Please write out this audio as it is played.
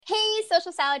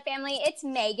Social Salad family. It's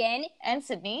Megan. And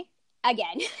Sydney.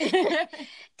 Again.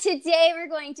 Today we're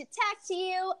going to talk to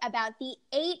you about the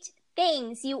 8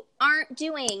 things you aren't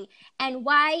doing and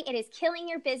why it is killing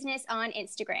your business on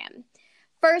Instagram.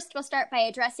 First, we'll start by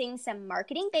addressing some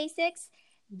marketing basics.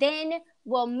 Then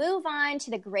we'll move on to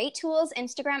the great tools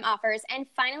Instagram offers. And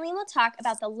finally, we'll talk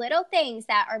about the little things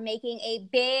that are making a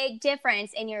big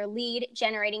difference in your lead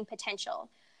generating potential.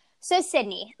 So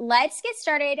Sydney, let's get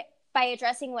started by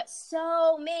addressing what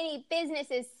so many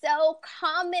businesses so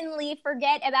commonly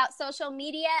forget about social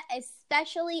media,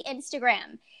 especially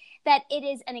Instagram, that it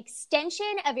is an extension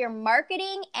of your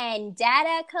marketing and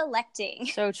data collecting.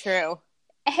 So true.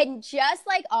 And just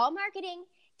like all marketing,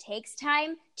 takes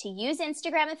time to use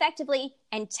Instagram effectively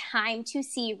and time to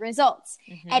see results.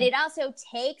 And it also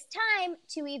takes time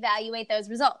to evaluate those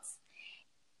results.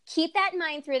 Keep that in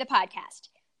mind through the podcast.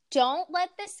 Don't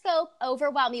let the scope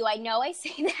overwhelm you. I know I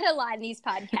say that a lot in these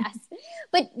podcasts,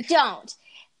 but don't.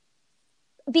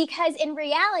 Because in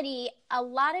reality, a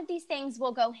lot of these things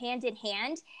will go hand in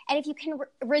hand. And if you can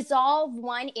resolve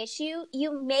one issue,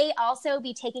 you may also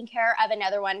be taking care of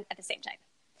another one at the same time.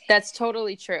 That's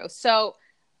totally true. So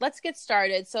let's get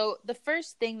started. So the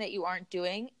first thing that you aren't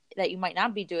doing, that you might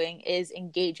not be doing, is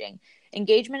engaging.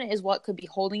 Engagement is what could be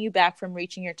holding you back from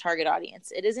reaching your target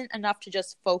audience. It isn't enough to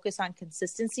just focus on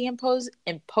consistency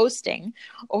in posting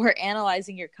or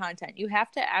analyzing your content. You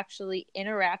have to actually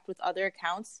interact with other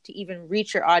accounts to even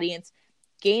reach your audience,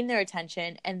 gain their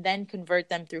attention, and then convert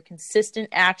them through consistent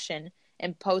action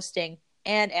in posting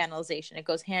and analyzation. It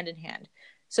goes hand in hand.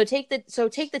 So take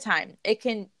the time. It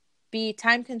can be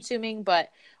time consuming, but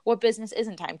what business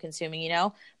isn't time consuming, you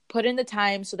know? Put in the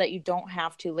time so that you don't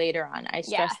have to later on. I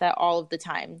stress that all of the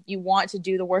time. You want to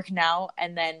do the work now,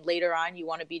 and then later on you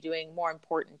want to be doing more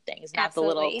important things, not the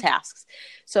little tasks.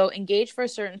 So engage for a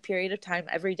certain period of time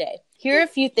every day. Here are a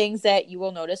few things that you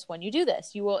will notice when you do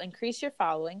this. You will increase your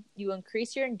following. You will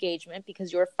increase your engagement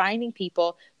because you're finding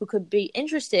people who could be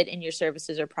interested in your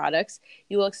services or products.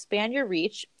 You will expand your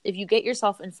reach. If you get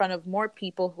yourself in front of more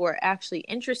people who are actually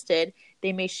interested,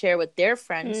 they may share with their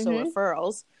friends, so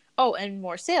referrals. Oh, and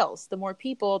more sales. The more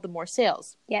people, the more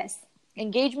sales. Yes.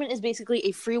 Engagement is basically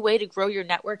a free way to grow your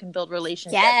network and build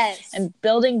relationships. Yes. And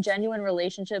building genuine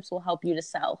relationships will help you to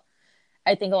sell.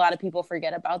 I think a lot of people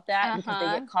forget about that because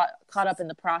they get caught up in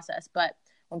the process. But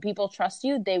when people trust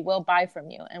you, they will buy from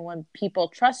you. And when people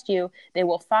trust you, they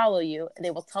will follow you.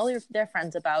 They will tell their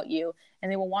friends about you,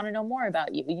 and they will want to know more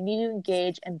about you. You need to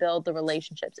engage and build the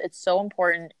relationships. It's so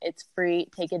important. It's free.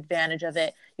 Take advantage of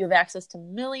it. You have access to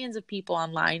millions of people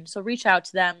online. So reach out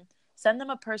to them. Send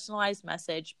them a personalized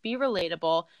message, be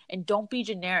relatable, and don't be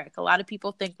generic. A lot of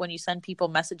people think when you send people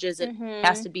messages, it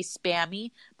has to be spammy,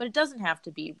 but it doesn't have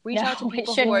to be. Reach out to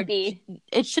people who are,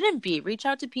 it shouldn't be. Reach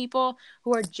out to people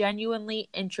who are genuinely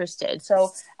interested.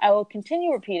 So I will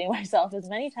continue repeating myself as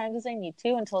many times as I need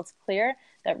to until it's clear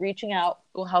that reaching out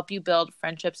will help you build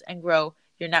friendships and grow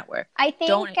your network. I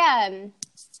think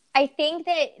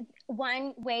that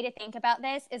one way to think about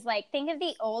this is like, think of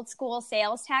the old school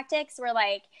sales tactics where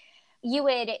like, you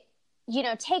would,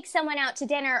 take someone out to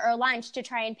dinner or lunch to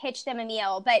try and pitch them a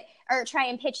meal, or try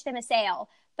and pitch them a sale.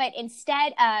 But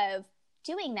instead of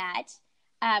doing that,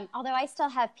 although I still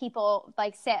have people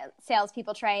like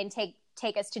salespeople try and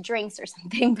take us to drinks or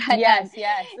something, but yes.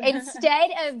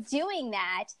 Instead of doing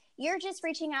that, you're just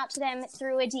reaching out to them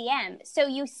through a DM. So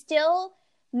you still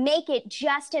make it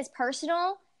just as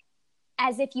personal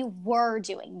as if you were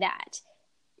doing that.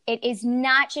 It is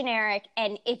not generic.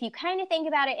 And if you kind of think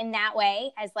about it in that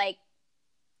way as like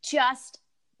just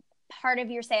part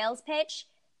of your sales pitch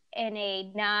in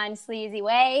a non-sleazy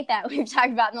way that we've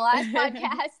talked about in the last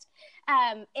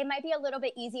podcast, it might be a little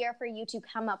bit easier for you to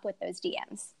come up with those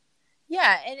DMs.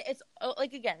 Yeah. And it's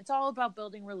like, again, it's all about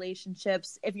building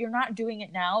relationships. If you're not doing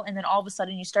it now and then all of a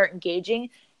sudden you start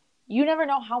engaging, you never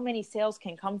know how many sales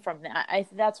can come from that.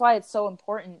 That's why it's so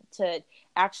important to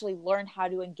actually learn how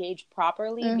to engage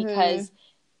properly because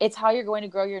it's how you're going to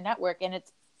grow your network,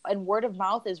 and word of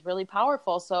mouth is really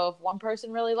powerful. So if one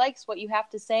person really likes what you have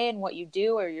to say and what you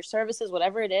do or your services,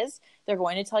 whatever it is, they're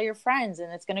going to tell your friends,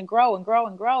 and it's going to grow and grow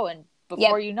and grow. And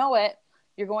before you know it,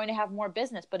 you're going to have more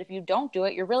business. But if you don't do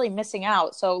it, you're really missing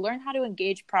out. So learn how to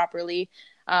engage properly.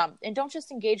 And don't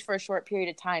just engage for a short period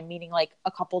of time, meaning like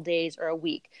a couple days or a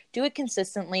week. Do it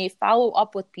consistently. Follow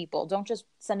up with people. Don't just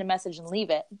send a message and leave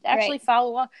it. Actually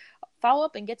follow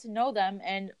up and get to know them.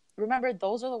 And remember,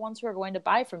 those are the ones who are going to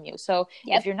buy from you. So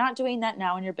if you're not doing that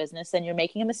now in your business, then you're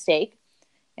making a mistake.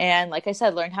 And like I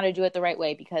said, learn how to do it the right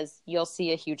way because you'll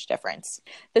see a huge difference.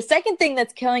 The second thing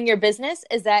that's killing your business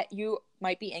is that you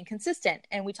might be inconsistent.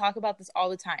 And we talk about this all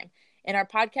the time. In our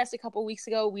podcast a couple weeks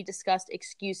ago, we discussed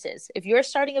excuses. If you're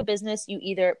starting a business, you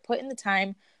either put in the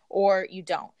time or you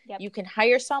don't. Yep. You can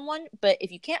hire someone, but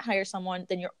if you can't hire someone,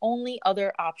 then your only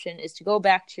other option is to go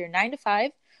back to your 9 to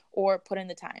 5 or put in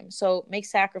the time. So make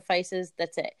sacrifices.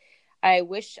 That's it. I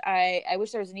wish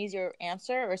there was an easier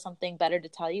answer or something better to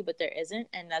tell you, but there isn't,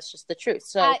 and that's just the truth.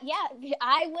 So yeah,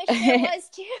 I wish there was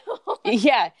too.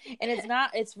 Yeah, and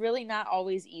it's really not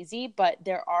always easy, but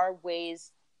there are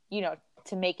ways,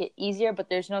 to make it easier. But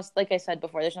there's no, like I said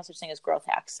before, there's no such thing as growth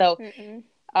hacks. So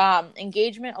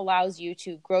engagement allows you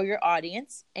to grow your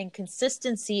audience, and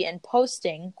consistency in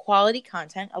posting quality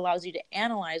content allows you to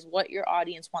analyze what your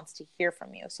audience wants to hear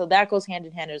from you. So that goes hand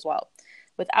in hand as well.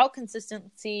 Without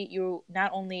consistency, you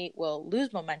not only will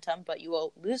lose momentum, but you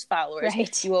will lose followers,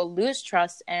 right. You will lose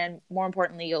trust, and more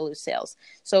importantly, you'll lose sales.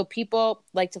 So people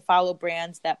like to follow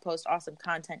brands that post awesome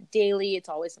content daily. It's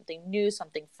always something new,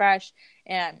 something fresh.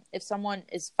 And if someone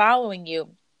is following you,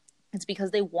 it's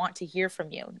because they want to hear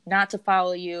from you, not to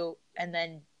follow you and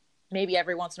then maybe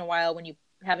every once in a while when you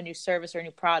have a new service or a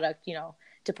new product,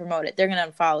 to promote it, they're going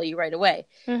to unfollow you right away.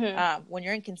 When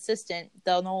you're inconsistent,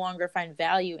 they'll no longer find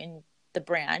value in the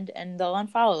brand and they'll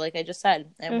unfollow, like I just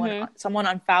said. And when someone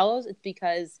unfollows, it's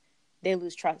because they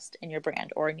lose trust in your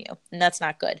brand or in you, and that's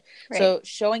not good. Right. So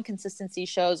showing consistency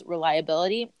shows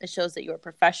reliability. It shows that you're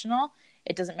professional.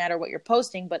 It doesn't matter what you're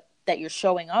posting, but that you're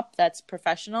showing up, that's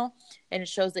professional, and it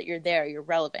shows that you're there, you're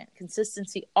relevant.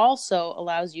 Consistency also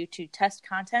allows you to test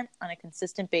content on a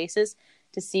consistent basis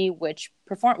to see which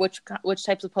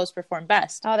types of posts perform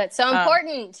best. Oh, that's so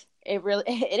important.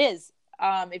 It is.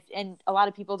 And a lot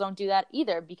of people don't do that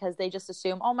either because they just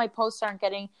assume, my posts aren't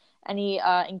getting any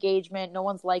engagement. No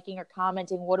one's liking or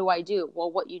commenting. What do I do?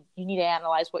 Well, what you need to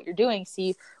analyze what you're doing,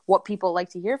 see what people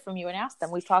like to hear from you and ask them.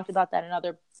 We've talked about that in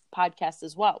other podcasts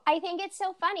as well. I think it's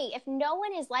so funny. If no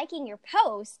one is liking your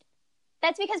post,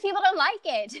 that's because people don't like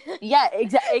it. Yeah,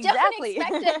 exactly.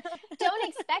 Don't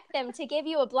expect them to give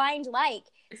you a blind like.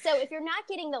 So if you're not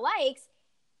getting the likes,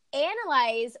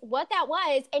 analyze what that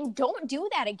was and don't do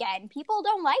that again. People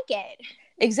don't like it.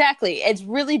 Exactly. It's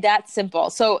really that simple.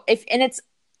 So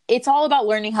it's all about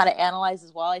learning how to analyze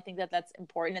as well. I think that's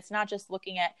important. It's not just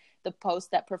looking at the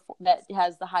post that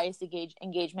has the highest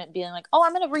engagement being like,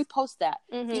 I'm going to repost that.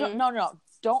 No.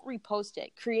 Don't repost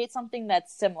it. Create something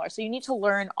that's similar. So you need to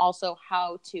learn also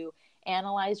how to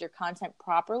analyze your content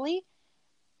properly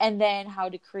and then how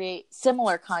to create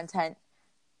similar content.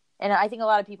 And I think a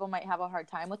lot of people might have a hard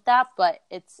time with that, but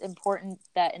it's important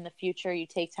that in the future you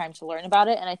take time to learn about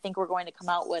it. And I think we're going to come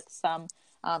out with some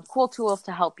cool tools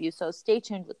to help you. So stay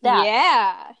tuned with that.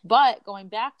 Yeah. But going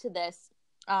back to this,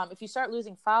 if you start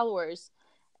losing followers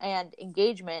and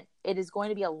engagement, it is going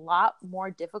to be a lot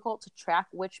more difficult to track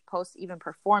which posts even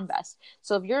perform best.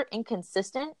 So if you're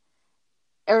inconsistent,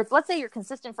 or if let's say you're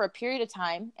consistent for a period of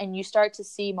time and you start to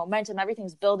see momentum,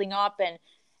 everything's building up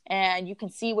and you can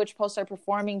see which posts are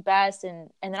performing best. And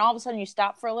then all of a sudden you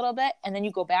stop for a little bit and then you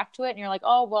go back to it and you're like,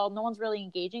 no one's really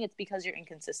engaging. It's because you're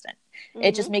inconsistent.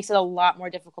 It just makes it a lot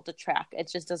more difficult to track. It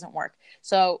just doesn't work.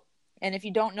 So, and if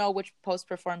you don't know which posts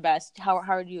perform best,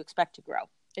 how do you expect to grow?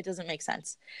 It doesn't make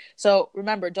sense. So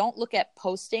remember, don't look at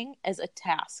posting as a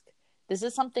task. This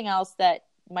is something else that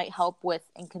might help with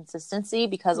inconsistency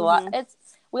because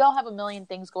we all have a million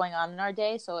things going on in our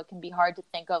day. So it can be hard to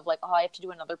think of like, I have to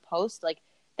do another post. Like,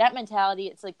 that mentality,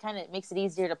 it's like kind of makes it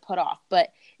easier to put off.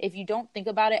 But if you don't think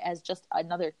about it as just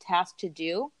another task to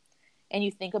do and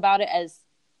you think about it as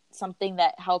something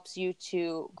that helps you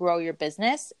to grow your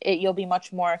business, you'll be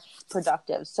much more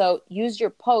productive. So use your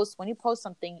posts. When you post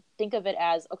something, think of it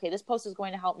as, okay, this post is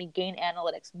going to help me gain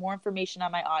analytics, more information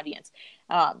on my audience,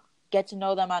 get to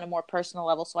know them on a more personal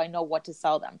level so I know what to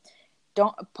sell them.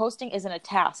 Posting isn't a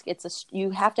task.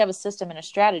 You have to have a system and a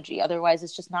strategy. Otherwise,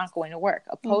 it's just not going to work.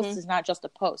 A post is not just a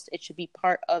post. It should be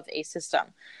part of a system.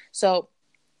 So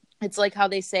it's like how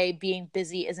they say being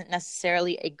busy isn't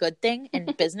necessarily a good thing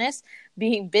in business.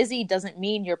 Being busy doesn't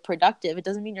mean you're productive. It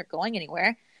doesn't mean you're going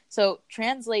anywhere. So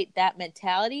translate that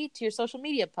mentality to your social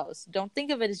media posts. Don't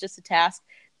think of it as just a task.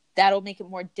 That'll make it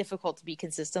more difficult to be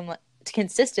consistent,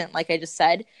 like I just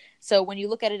said. So when you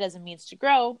look at it as a means to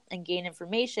grow and gain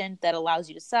information that allows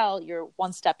you to sell, you're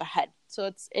one step ahead.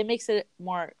 So it makes it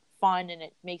more fun and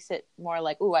it makes it more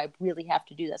like, I really have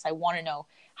to do this. I want to know,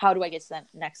 how do I get to that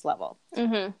next level?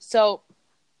 So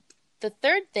the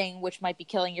third thing, which might be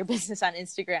killing your business on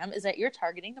Instagram, is that you're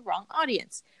targeting the wrong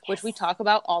audience, which we talk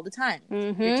about all the time.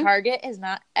 Your target is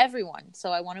not everyone.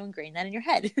 So I want to ingrain that in your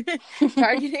head.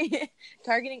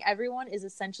 Targeting everyone is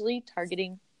essentially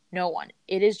targeting No one.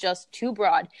 It is just too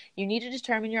broad. You need to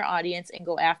determine your audience and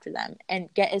go after them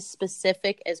and get as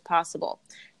specific as possible.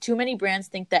 Too many brands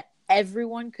think that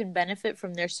everyone can benefit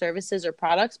from their services or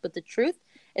products, but the truth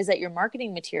is that your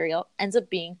marketing material ends up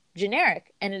being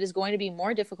generic, and it is going to be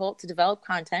more difficult to develop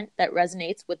content that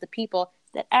resonates with the people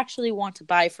that actually want to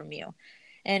buy from you.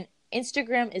 And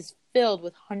Instagram is filled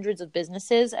with hundreds of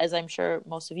businesses, as I'm sure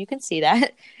most of you can see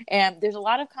that, and there's a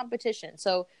lot of competition.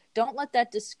 So don't let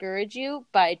that discourage you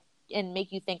and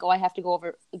make you think, oh, I have to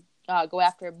go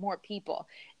after more people.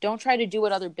 Don't try to do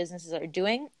what other businesses are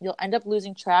doing. You'll end up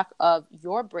losing track of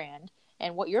your brand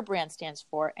and what your brand stands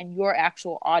for and your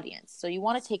actual audience. So you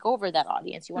want to take over that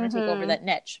audience. You want to take over that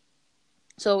niche.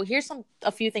 So here's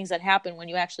a few things that happen when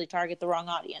you actually target the wrong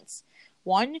audience.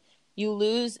 One, you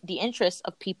lose the interest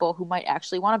of people who might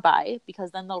actually want to buy,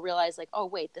 because then they'll realize like, oh,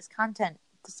 wait, this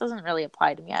doesn't really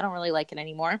apply to me. I don't really like it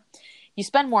anymore. You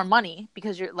spend more money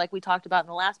because you're, like we talked about in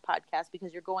the last podcast,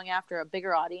 because you're going after a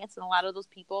bigger audience, and a lot of those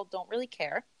people don't really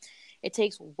care. It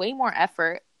takes way more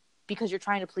effort because you're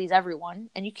trying to please everyone,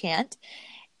 and you can't.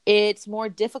 It's more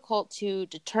difficult to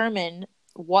determine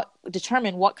what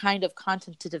kind of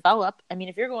content to develop. I mean,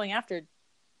 if you're going after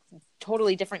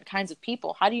totally different kinds of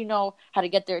people, how do you know how to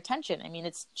get their attention? I mean,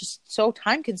 it's just so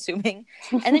time consuming.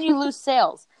 And then you lose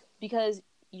sales because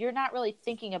you're not really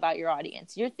thinking about your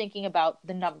audience. You're thinking about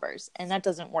the numbers, and that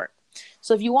doesn't work.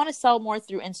 So if you want to sell more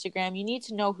through Instagram, you need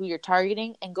to know who you're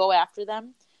targeting and go after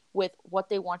them with what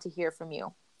they want to hear from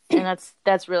you. And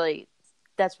that's really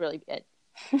it.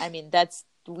 I mean,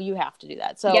 you have to do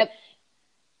that. So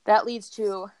that leads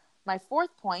to my fourth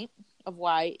point of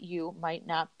why you might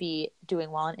not be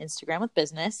doing well on Instagram with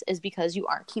business, is because you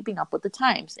aren't keeping up with the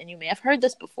times. And you may have heard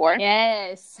this before.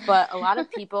 Yes. But a lot of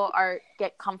people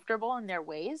get comfortable in their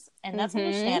ways, and that's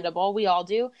understandable. We all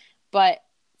do. But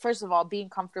first of all, being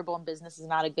comfortable in business is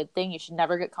not a good thing. You should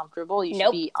never get comfortable. You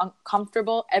should be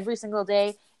uncomfortable every single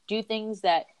day. Do things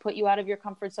that put you out of your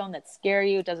comfort zone, that scare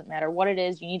you. It doesn't matter what it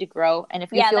is. You need to grow. And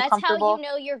if you feel comfortable, that's how you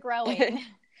know you're growing.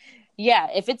 Yeah,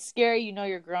 if it's scary, you know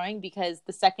you're growing, because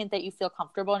the second that you feel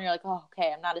comfortable and you're like, oh,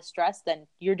 okay, I'm not as stressed, then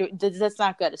that's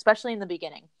not good, especially in the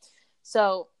beginning.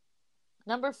 So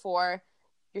number 4,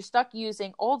 you're stuck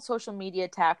using old social media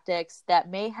tactics that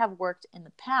may have worked in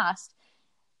the past,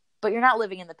 but you're not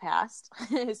living in the past.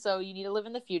 So you need to live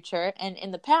in the future. And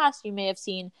in the past, you may have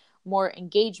seen more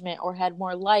engagement or had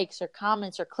more likes or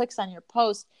comments or clicks on your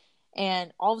post.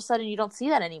 And all of a sudden you don't see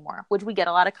that anymore, which we get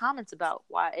a lot of comments about.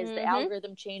 Why is the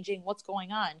algorithm changing? What's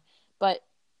going on? But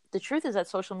the truth is that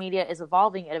social media is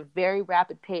evolving at a very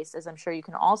rapid pace, as I'm sure you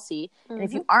can all see. And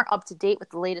if you aren't up to date with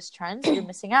the latest trends, you're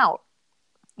missing out.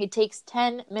 It takes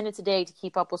 10 minutes a day to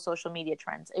keep up with social media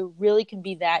trends. It really can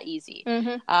be that easy.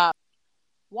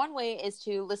 One way is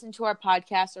to listen to our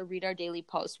podcast or read our daily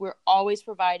posts. We're always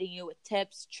providing you with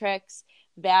tips, tricks,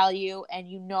 value, and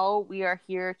we are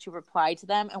here to reply to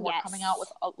them. And we're coming out with,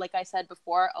 like I said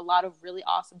before, a lot of really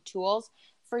awesome tools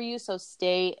for you. So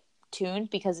stay tuned,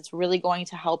 because it's really going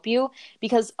to help you.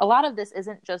 Because a lot of this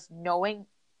isn't just knowing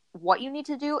what you need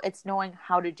to do, it's knowing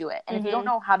how to do it. And if you don't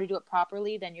know how to do it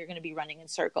properly, then you're going to be running in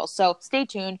circles. So stay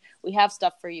tuned. We have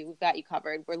stuff for you. We've got you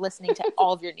covered. We're listening to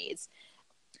all of your needs.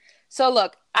 So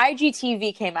look,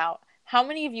 IGTV came out. How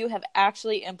many of you have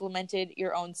actually implemented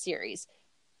your own series?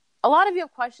 A lot of you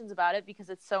have questions about it because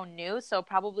it's so new, so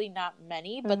probably not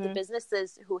many, but the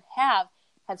businesses who have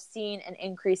seen an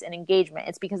increase in engagement.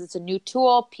 It's because it's a new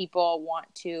tool. People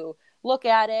want to look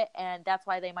at it, and that's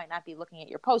why they might not be looking at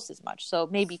your posts as much. So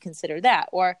maybe consider that.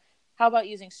 Or how about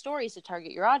using stories to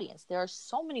target your audience? There are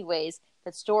so many ways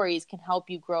that stories can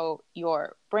help you grow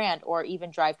your brand, or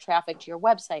even drive traffic to your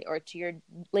website or to your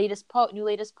new latest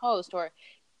post,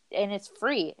 and it's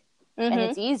free. And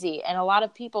it's easy. And a lot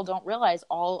of people don't realize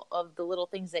all of the little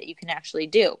things that you can actually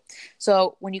do.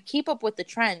 So when you keep up with the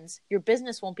trends, your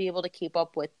business won't be able to keep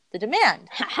up with the demand.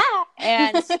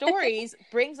 And stories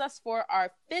brings us for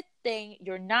our 5th thing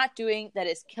you're not doing that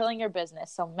is killing your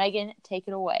business. So Megan, take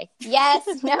it away.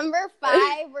 Yes. Number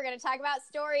 5, we're going to talk about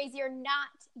stories. You're not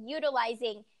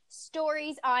utilizing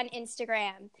stories on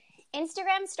Instagram.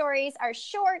 Instagram stories are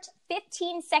short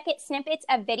 15-second snippets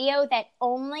of video that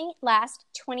only last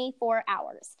 24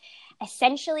 hours.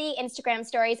 Essentially, Instagram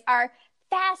stories are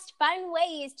fast, fun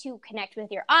ways to connect with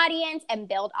your audience and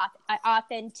build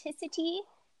authenticity.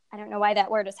 I don't know why that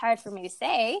word is hard for me to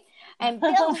say. And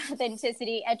build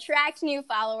authenticity, attract new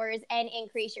followers, and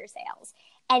increase your sales.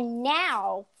 And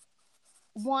now,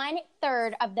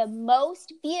 1/3 of the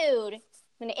most viewed, I'm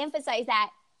going to emphasize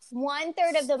that,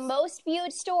 1/3 of the most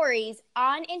viewed stories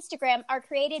on Instagram are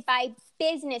created by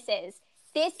businesses.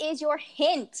 This is your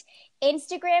hint.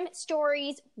 Instagram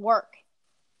stories work.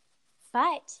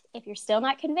 But if you're still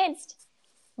not convinced,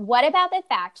 what about the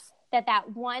fact that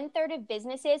 1/3 of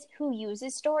businesses who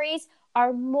uses stories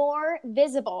are more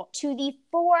visible to the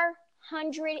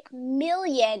 400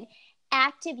 million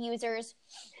active users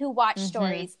who watch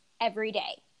stories every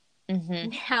day?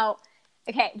 Now,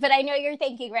 okay, but I know you're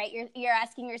thinking, right? You're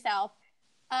asking yourself,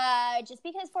 just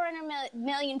because 400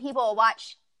 million people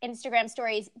watch Instagram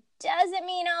stories doesn't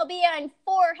mean I'll be on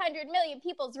 400 million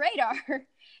people's radar.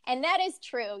 And that is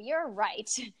true. You're right.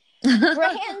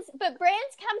 Brands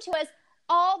come to us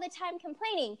all the time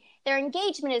complaining their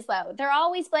engagement is low. They're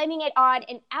always blaming it on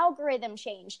an algorithm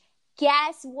change.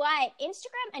 Guess what?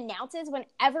 Instagram announces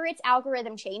whenever its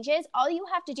algorithm changes. All you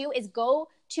have to do is go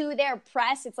to their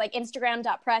press. It's like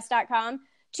instagram.press.com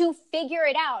to figure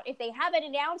it out. If they haven't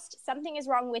announced, something is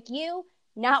wrong with you,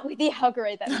 not with the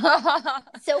algorithm.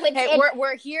 So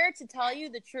we're here to tell you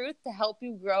the truth to help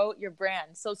you grow your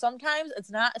brand. So sometimes it's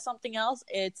not something else.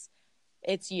 It's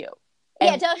you.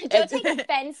 Yeah, don't take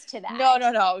offense to that.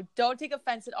 No. Don't take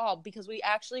offense at all, because we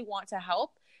actually want to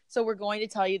help. So we're going to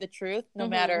tell you the truth, no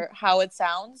matter how it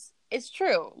sounds. It's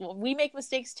true. We make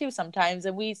mistakes too sometimes,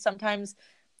 and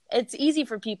it's easy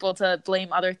for people to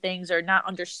blame other things or not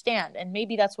understand. And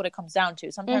maybe that's what it comes down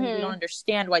to. Sometimes we don't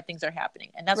understand why things are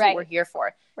happening. And that's what we're here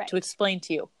for, to explain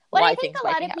to you why things might be happening. I think a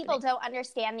lot of people don't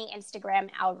understand the Instagram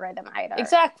algorithm either.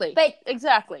 Exactly. But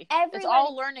exactly. It's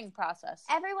all a learning process.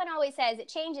 Everyone always says it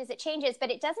changes, but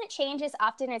it doesn't change as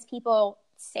often as people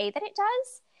say that it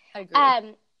does. I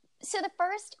agree. So the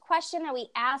first question that we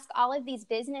ask all of these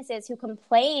businesses who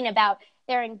complain about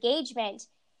their engagement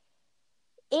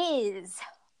is,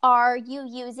 are you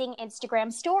using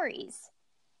Instagram stories?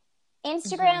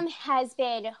 Instagram has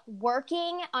been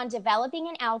working on developing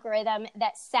an algorithm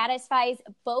that satisfies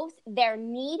both their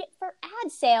need for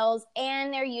ad sales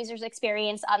and their users'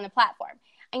 experience on the platform.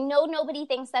 I know nobody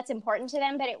thinks that's important to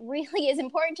them, but it really is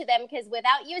important to them, because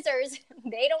without users,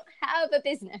 they don't have a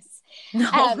business. No.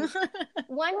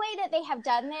 One way that they have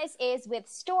done this is with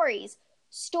stories.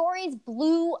 Stories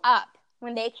blew up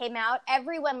when they came out.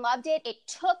 Everyone loved it. It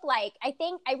took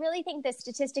I really think the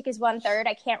statistic is 1/3.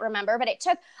 I can't remember, but it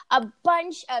took a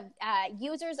bunch of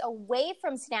users away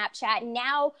from Snapchat.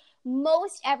 Now,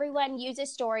 most everyone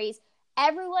uses stories.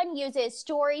 Everyone uses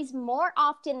stories more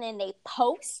often than they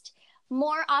post,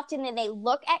 more often than they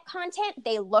look at content.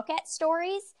 They look at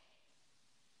stories.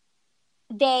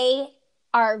 They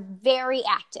are very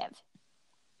active.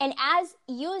 And as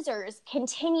users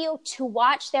continue to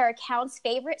watch their account's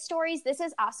favorite stories, this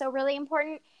is also really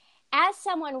important. As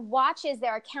someone watches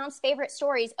their account's favorite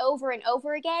stories over and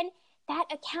over again, that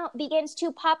account begins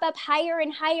to pop up higher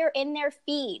and higher in their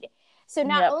feed. So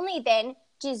not only then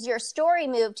does your story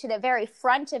move to the very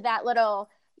front of that little,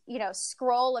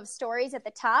 scroll of stories at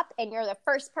the top, and you're the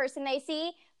first person they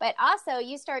see, but also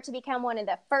you start to become one of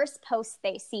the first posts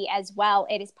they see as well.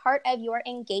 It is part of your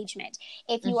engagement.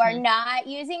 If you are not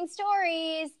using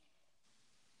stories,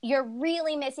 you're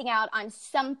really missing out on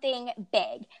something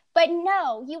big. But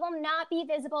no, you will not be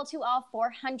visible to all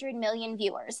 400 million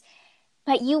viewers,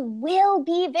 but you will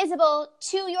be visible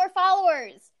to your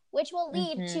followers, which will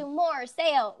lead to more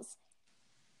sales.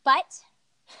 But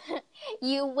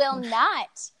you will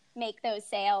not make those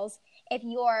sales if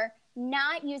you're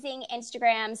not using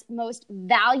Instagram's most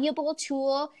valuable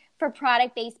tool for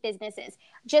product-based businesses.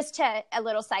 Just a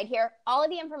little side here, all of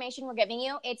the information we're giving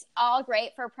you, it's all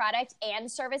great for product and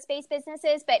service-based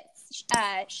businesses, but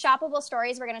shoppable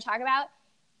stories we're going to talk about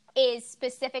is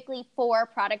specifically for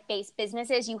product-based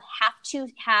businesses. You have to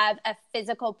have a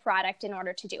physical product in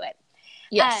order to do it.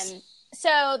 Yes.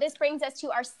 So this brings us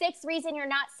to our 6th reason you're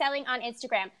not selling on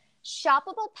Instagram.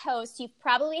 Shoppable posts you've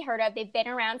probably heard of. They've been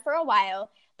around for a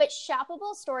while, but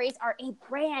shoppable stories are a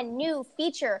brand new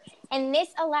feature, and this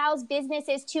allows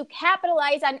businesses to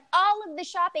capitalize on all of the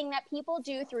shopping that people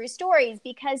do through stories,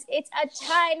 because it's a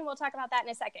ton. We'll talk about that in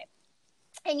a second.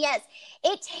 And yes,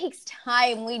 it takes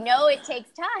time. We know it takes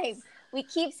time. We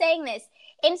keep saying this.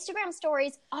 Instagram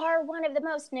stories are one of the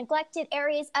most neglected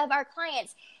areas of our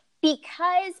clients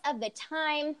because of the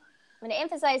time. I'm going to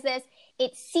emphasize this.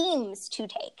 It seems to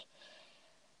take.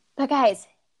 But guys,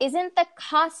 isn't the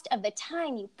cost of the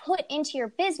time you put into your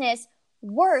business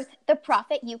worth the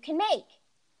profit you can make?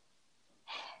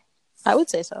 I would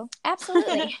say so.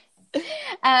 Absolutely.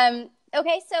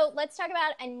 Okay, so let's talk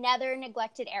about another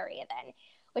neglected area then,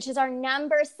 which is our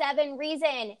number 7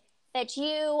 reason that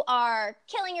you are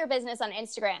killing your business on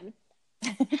Instagram.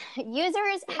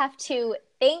 Users have to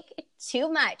think too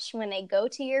much when they go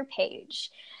to your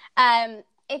page.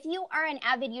 If you are an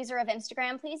avid user of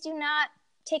Instagram, please do not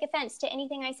take offense to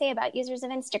anything I say about users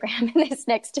of Instagram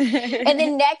in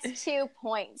the next 2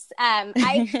 points. I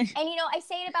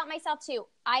say it about myself too.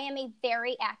 I am a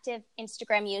very active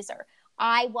Instagram user.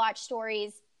 I watch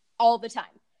stories all the time.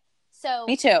 So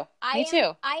Me too. I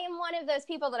am one of those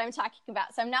people that I'm talking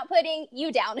about. So I'm not putting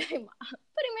you down. I'm putting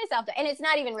myself down. And it's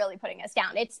not even really putting us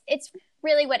down. It's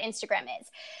really what Instagram is.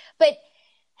 But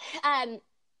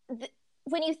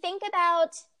when you think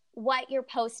about what you're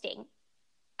posting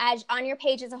as on your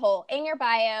page as a whole, in your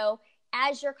bio,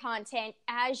 as your content,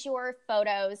 as your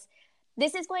photos,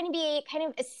 this is going to be kind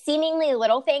of a seemingly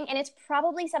little thing, and it's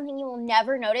probably something you will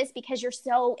never notice because you're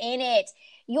so in it.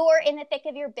 You're in the thick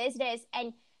of your business,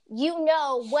 and you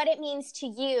know what it means to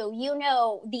you. You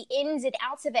know the ins and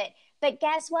outs of it. But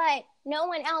guess what? No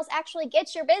one else actually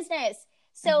gets your business.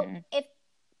 So if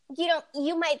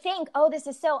you might think, oh, this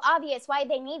is so obvious why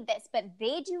they need this, but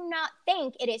they do not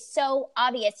think it is so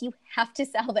obvious. You have to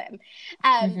sell them.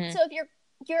 So if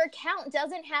your account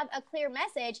doesn't have a clear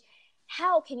message,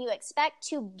 how can you expect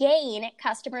to gain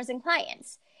customers and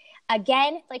clients?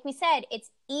 Again, like we said, it's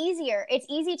easier. It's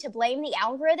easy to blame the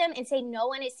algorithm and say no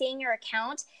one is seeing your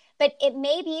account, but it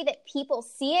may be that people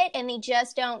see it and they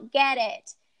just don't get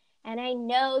it. And I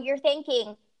know you're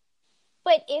thinking,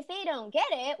 but if they don't get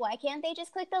it, why can't they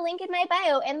just click the link in my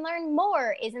bio and learn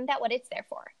more? Isn't that what it's there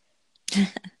for?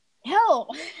 No.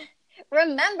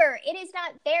 Remember, it is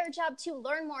not their job to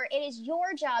learn more. It is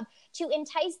your job to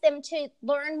entice them to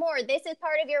learn more. This is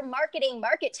part of your marketing.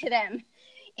 Market to them.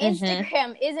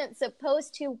 Instagram isn't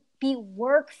supposed to be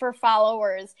work for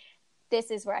followers.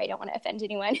 This is where I don't want to offend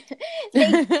anyone.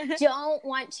 They don't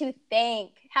want to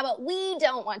think. How about we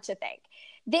don't want to think?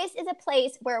 This is a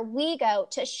place where we go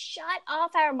to shut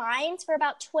off our minds for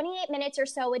about 28 minutes or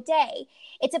so a day.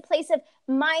 It's a place of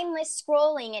mindless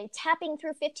scrolling and tapping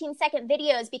through 15-second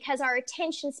videos because our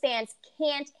attention spans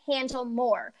can't handle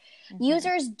more.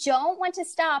 Users don't want to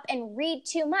stop and read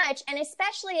too much, and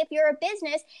especially if you're a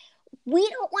business, we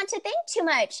don't want to think too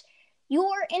much.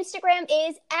 Your Instagram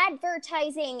is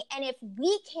advertising, and if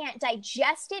we can't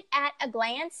digest it at a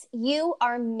glance, you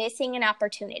are missing an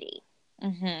opportunity.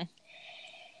 And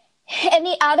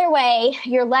the other way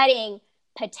you're letting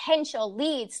potential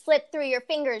leads slip through your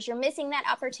fingers, you're missing that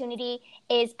opportunity,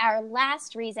 is our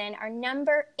last reason, our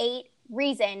number 8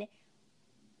 reason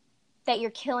that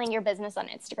you're killing your business on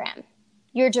Instagram.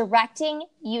 You're directing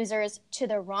users to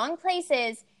the wrong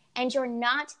places, and you're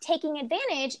not taking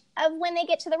advantage of when they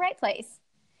get to the right place.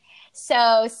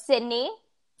 So, Sydney,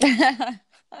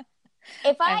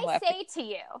 if I say to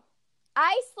you,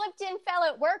 I slipped and fell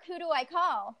at work, who do I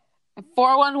call?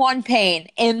 411 Pain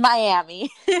in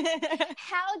Miami.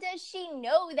 How does she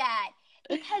know that?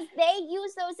 Because they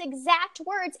use those exact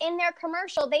words in their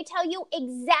commercial. They tell you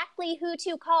exactly who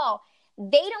to call.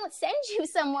 They don't send you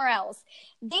somewhere else.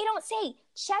 They don't say,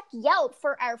 check Yelp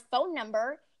for our phone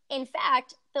number. In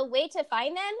fact, the way to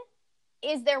find them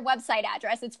is their website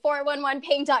address. It's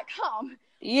 411pain.com.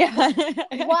 Yeah.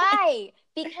 Why?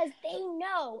 Because they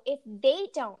know if they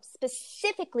don't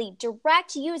specifically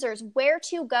direct users where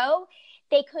to go,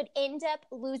 they could end up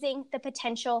losing the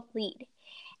potential lead.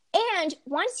 And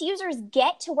once users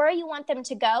get to where you want them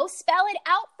to go, spell it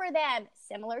out for them,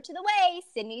 similar to the way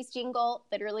Sydney's jingle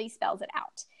literally spells it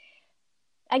out.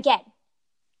 Again,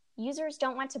 users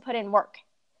don't want to put in work.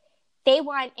 They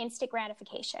want instant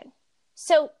gratification.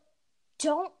 So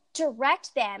don't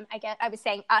direct them. I was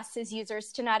saying us as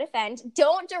users to not offend.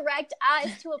 Don't direct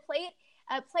us to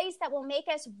a place that will make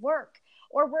us work,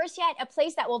 or worse yet, a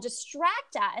place that will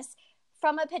distract us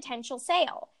from a potential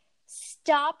sale.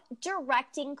 Stop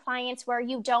directing clients where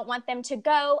you don't want them to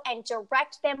go and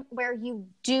direct them where you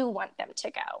do want them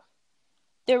to go.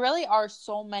 There really are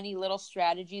so many little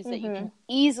strategies that you can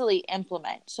easily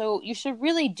implement. So you should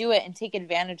really do it and take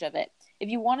advantage of it. If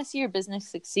you want to see your business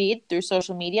succeed through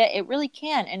social media, it really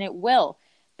can and it will.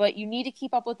 But you need to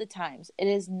keep up with the times. It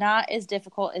is not as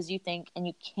difficult as you think, and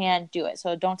you can do it.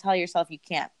 So don't tell yourself you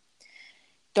can't.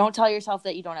 Don't tell yourself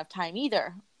that you don't have time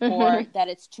either, or that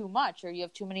it's too much, or you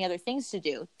have too many other things to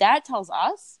do. That tells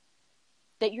us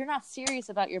that you're not serious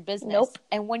about your business. Nope.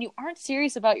 And when you aren't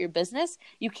serious about your business,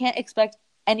 you can't expect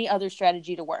any other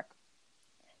strategy to work.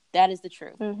 That is the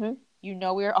truth. You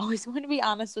know, we are always going to be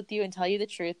honest with you and tell you the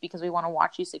truth because we want to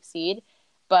watch you succeed.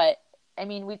 But I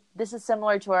mean, this is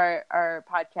similar to our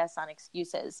podcast on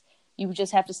excuses. You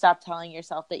just have to stop telling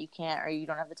yourself that you can't or you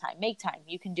don't have the time. Make time.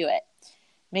 You can do it.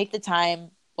 Make the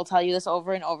time. We'll tell you this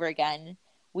over and over again.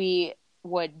 We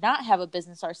would not have a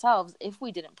business ourselves if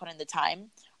we didn't put in the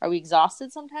time. Are we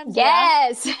exhausted sometimes?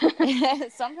 Yes. Yeah.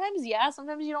 Sometimes, yeah.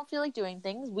 Sometimes you don't feel like doing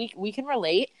things. We can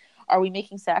relate. Are we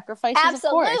making sacrifices?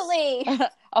 Absolutely. Of course.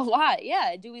 A lot,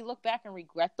 yeah. Do we look back and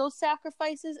regret those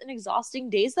sacrifices and exhausting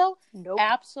days, though? Nope.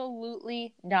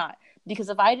 Absolutely not. Because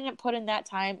if I didn't put in that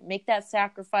time, make that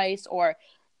sacrifice, or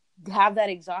have that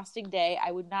exhausting day,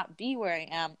 I would not be where I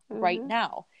am right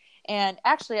now. And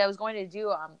actually, I was going to do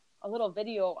a little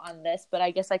video on this, but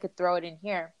I guess I could throw it in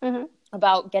here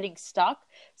about getting stuck.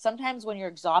 Sometimes when you're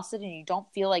exhausted and you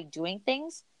don't feel like doing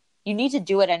things, you need to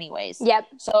do it anyways. Yep.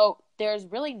 So there's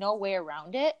really no way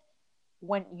around it.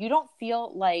 When you don't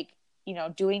feel like,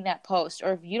 doing that post,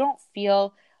 or if you don't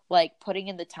feel like putting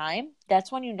in the time,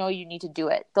 that's when you know you need to do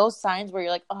it. Those signs where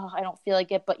you're like, oh, I don't feel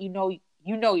like it, but you know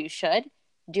you should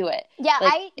do it. Yeah,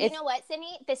 you know what,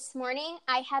 Sydney? This morning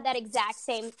I had that exact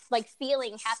same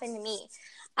feeling happen to me.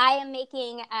 I am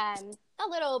making a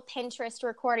little Pinterest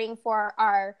recording for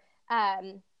our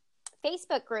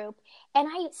Facebook group, and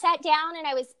I sat down and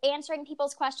I was answering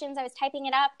people's questions. I was typing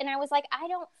it up, and I was like, I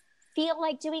don't feel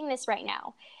like doing this right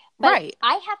now, but right.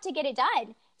 I have to get it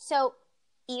done. So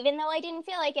even though I didn't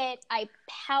feel like it, I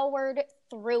powered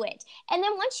through it. And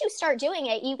then once you start doing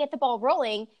it, you get the ball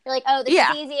rolling. You're like, oh, this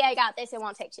is easy. I got this. It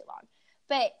won't take too long.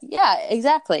 But yeah,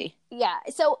 exactly. Yeah.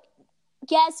 So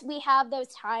yes, we have those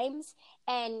times,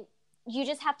 and you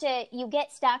just have to, you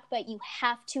get stuck, but you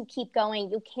have to keep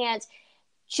going. You can't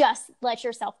just let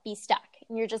yourself be stuck.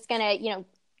 And you're just going to,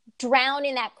 drown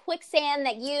in that quicksand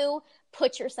that you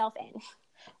put yourself in.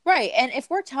 Right. And if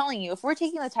we're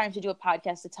taking the time to do a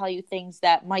podcast to tell you things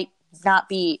that might not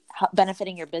be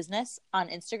benefiting your business on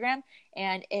Instagram,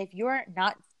 and if you're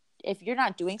not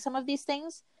doing some of these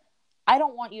things, I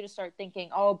don't want you to start thinking,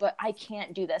 oh, but I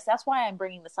can't do this. That's why I'm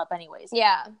bringing this up anyways.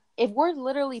 Yeah. If we're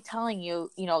literally telling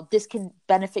you, this can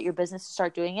benefit your business to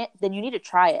start doing it, then you need to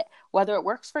try it, whether it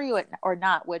works for you or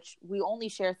not, which we only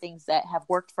share things that have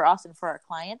worked for us and for our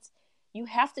clients. You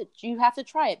have to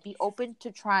try it. Be open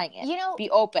to trying it. Be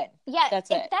open. Yeah. That's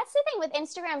it. That's the thing with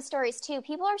Instagram stories too.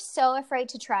 People are so afraid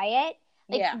to try it.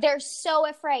 They're so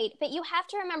afraid, but you have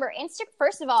to remember,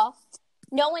 first of all,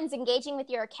 no one's engaging with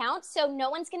your account, so no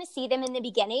one's going to see them in the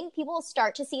beginning. People will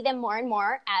start to see them more and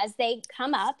more as they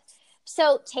come up.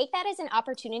 So take that as an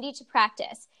opportunity to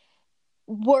practice.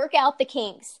 Work out the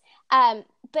kinks.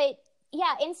 But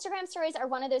yeah, Instagram stories are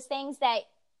one of those things that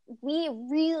we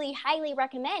really highly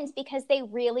recommend because they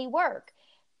really work.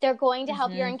 They're going to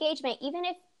help your engagement. Even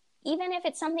if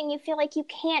it's something you feel like you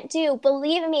can't do,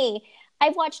 believe me,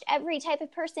 I've watched every type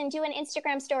of person do an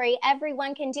Instagram story.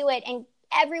 Everyone can do it, and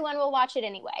everyone will watch it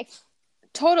anyway.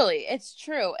 Totally. It's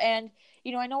true. And,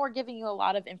 I know we're giving you a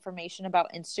lot of information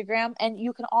about Instagram, and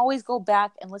you can always go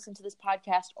back and listen to this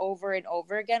podcast over and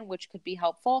over again, which could be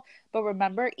helpful. But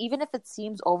remember, even if it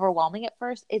seems overwhelming at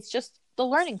first, it's just the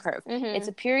learning curve. It's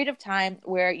a period of time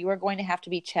where you are going to have to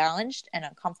be challenged and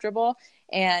uncomfortable,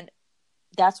 and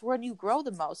that's when you grow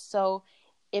the most. So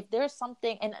if there's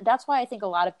something, and that's why I think a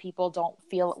lot of people don't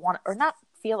not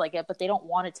feel like it, but they don't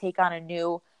want to take on a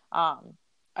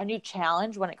new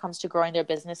challenge when it comes to growing their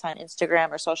business on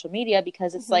Instagram or social media,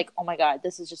 because it's like, oh my God,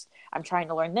 this is just, I'm trying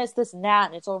to learn this and that,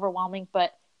 and it's overwhelming,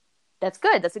 but that's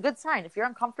good. That's a good sign. If you're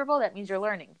uncomfortable, that means you're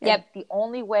learning. Yep. And the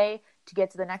only way to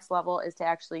get to the next level is to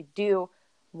actually do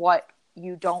what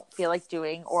you don't feel like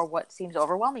doing or what seems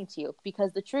overwhelming to you.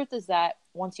 Because the truth is that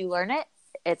once you learn it,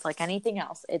 it's like anything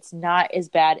else. It's not as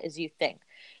bad as you think.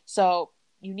 So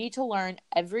you need to learn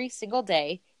every single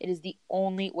day. It is the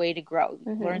only way to grow.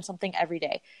 Learn something every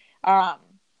day.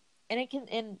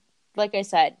 And like I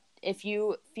said, if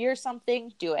you fear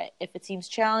something, do it. If it seems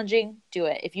challenging, do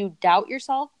it. If you doubt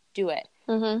yourself, do it.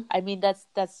 I mean,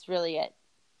 that's really it.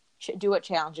 Do what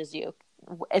challenges you.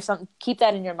 Keep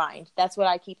that in your mind. That's what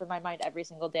I keep in my mind every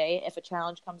single day. If a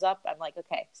challenge comes up, I'm like,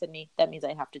 okay, Sydney, that means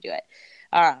I have to do it.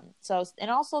 And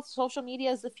also social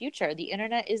media is the future. The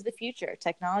internet is the future.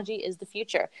 Technology is the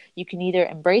future. You can either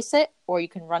embrace it or you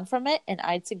can run from it. And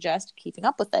I'd suggest keeping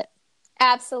up with it.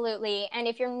 Absolutely. And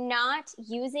if you're not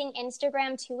using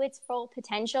Instagram to its full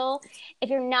potential, if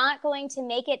you're not going to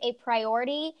make it a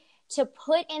priority to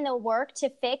put in the work to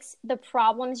fix the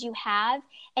problems you have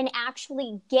and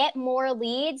actually get more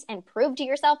leads and prove to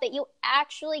yourself that you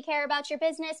actually care about your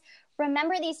business,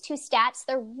 remember these two stats.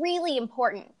 They're really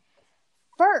important.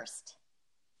 First,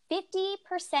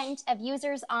 50% of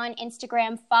users on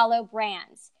Instagram follow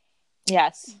brands.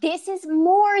 Yes. This is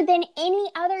more than any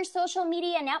other social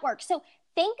media network. So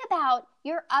think about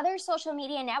your other social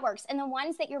media networks and the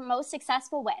ones that you're most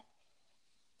successful with.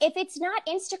 If it's not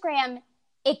Instagram,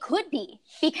 it could be,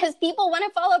 because people want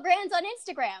to follow brands on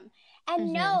Instagram.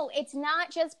 And no, it's not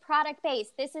just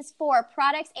product-based. This is for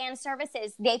products and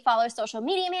services. They follow social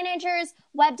media managers,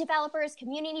 web developers,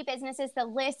 community businesses. The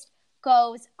list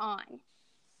goes on.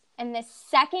 And the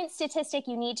second statistic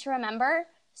you need to remember,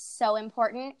 so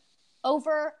important.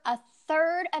 Over a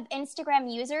third of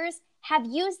Instagram users have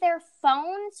used their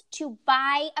phones to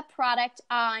buy a product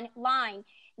online.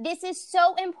 This is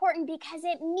so important because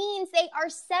it means they are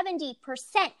 70%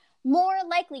 more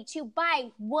likely to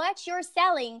buy what you're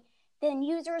selling than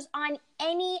users on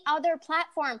any other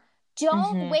platform.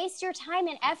 Don't waste your time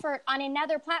and effort on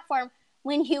another platform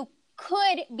when you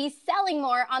could be selling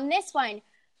more on this one.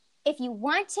 If you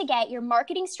want to get your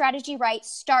marketing strategy right,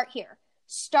 start here.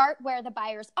 Start where the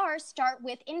buyers are. Start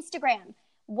with Instagram.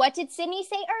 What did Sydney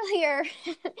say earlier?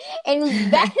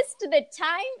 Invest the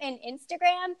time in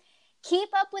Instagram. Keep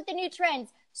up with the new trends.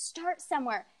 Start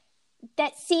somewhere.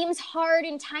 That seems hard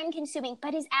and time consuming,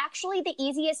 but is actually the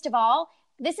easiest of all.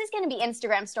 This is going to be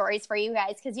Instagram stories for you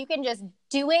guys because you can just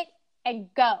do it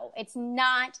and go. It's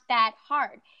not that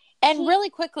hard. And really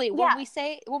quickly, when we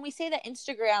say that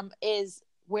Instagram is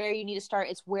where you need to start,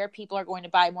 it's where people are going to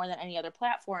buy more than any other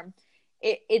platform.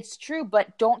 It's true,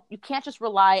 but you can't just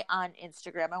rely on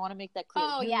Instagram. I want to make that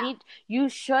clear. You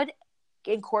should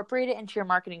incorporate it into your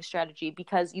marketing strategy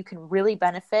because you can really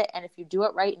benefit. And if you do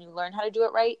it right and you learn how to do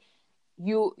it right,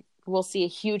 you will see a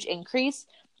huge increase.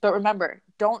 But remember,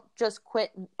 don't just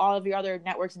quit all of your other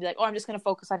networks and be like, oh, I'm just going to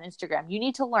focus on Instagram. You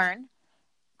need to learn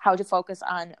how to focus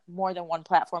on more than one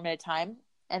platform at a time.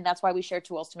 And that's why we share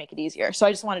tools to make it easier. So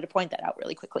I just wanted to point that out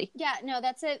really quickly. Yeah, no,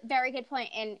 that's a very good point.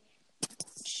 And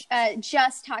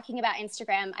just talking about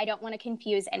Instagram, I don't want to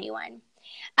confuse anyone.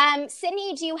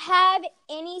 Sydney, do you have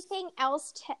anything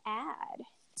else to add?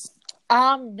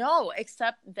 No,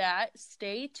 except that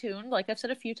stay tuned, like I've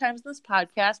said a few times in this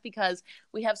podcast, because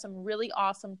we have some really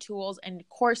awesome tools and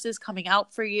courses coming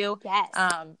out for you. Yes.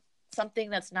 Something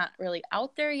that's not really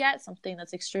out there yet, something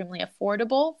that's extremely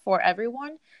affordable for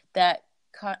everyone that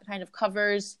kind of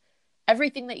covers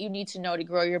everything that you need to know to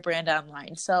grow your brand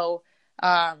online. So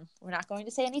we're not going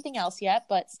to say anything else yet,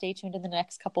 but stay tuned in the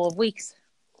next couple of weeks.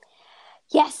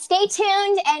 Yes, stay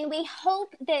tuned, and we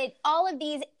hope that all of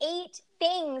these 8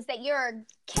 things that you're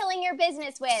killing your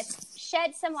business with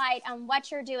shed some light on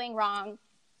what you're doing wrong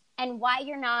and why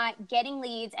you're not getting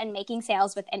leads and making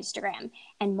sales with Instagram.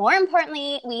 And more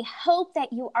importantly, we hope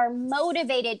that you are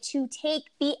motivated to take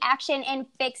the action and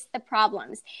fix the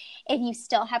problems. If you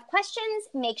still have questions,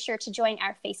 make sure to join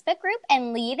our Facebook group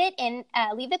and leave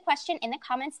the question in the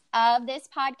comments of this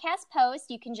podcast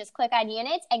post. You can just click on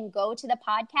units and go to the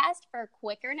podcast for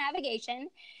quicker navigation.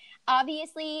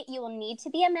 Obviously, you will need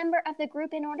to be a member of the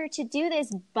group in order to do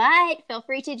this, but feel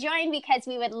free to join because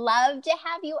we would love to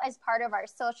have you as part of our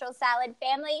Social Salad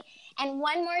family. And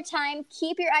one more time,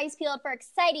 keep your eyes peeled for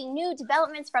exciting new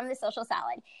developments from the Social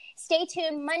Salad. Stay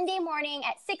tuned Monday morning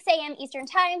at 6 a.m. Eastern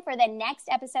Time for the next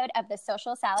episode of the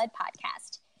Social Salad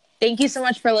podcast. Thank you so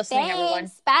much for listening, everyone.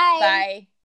 Bye. Bye.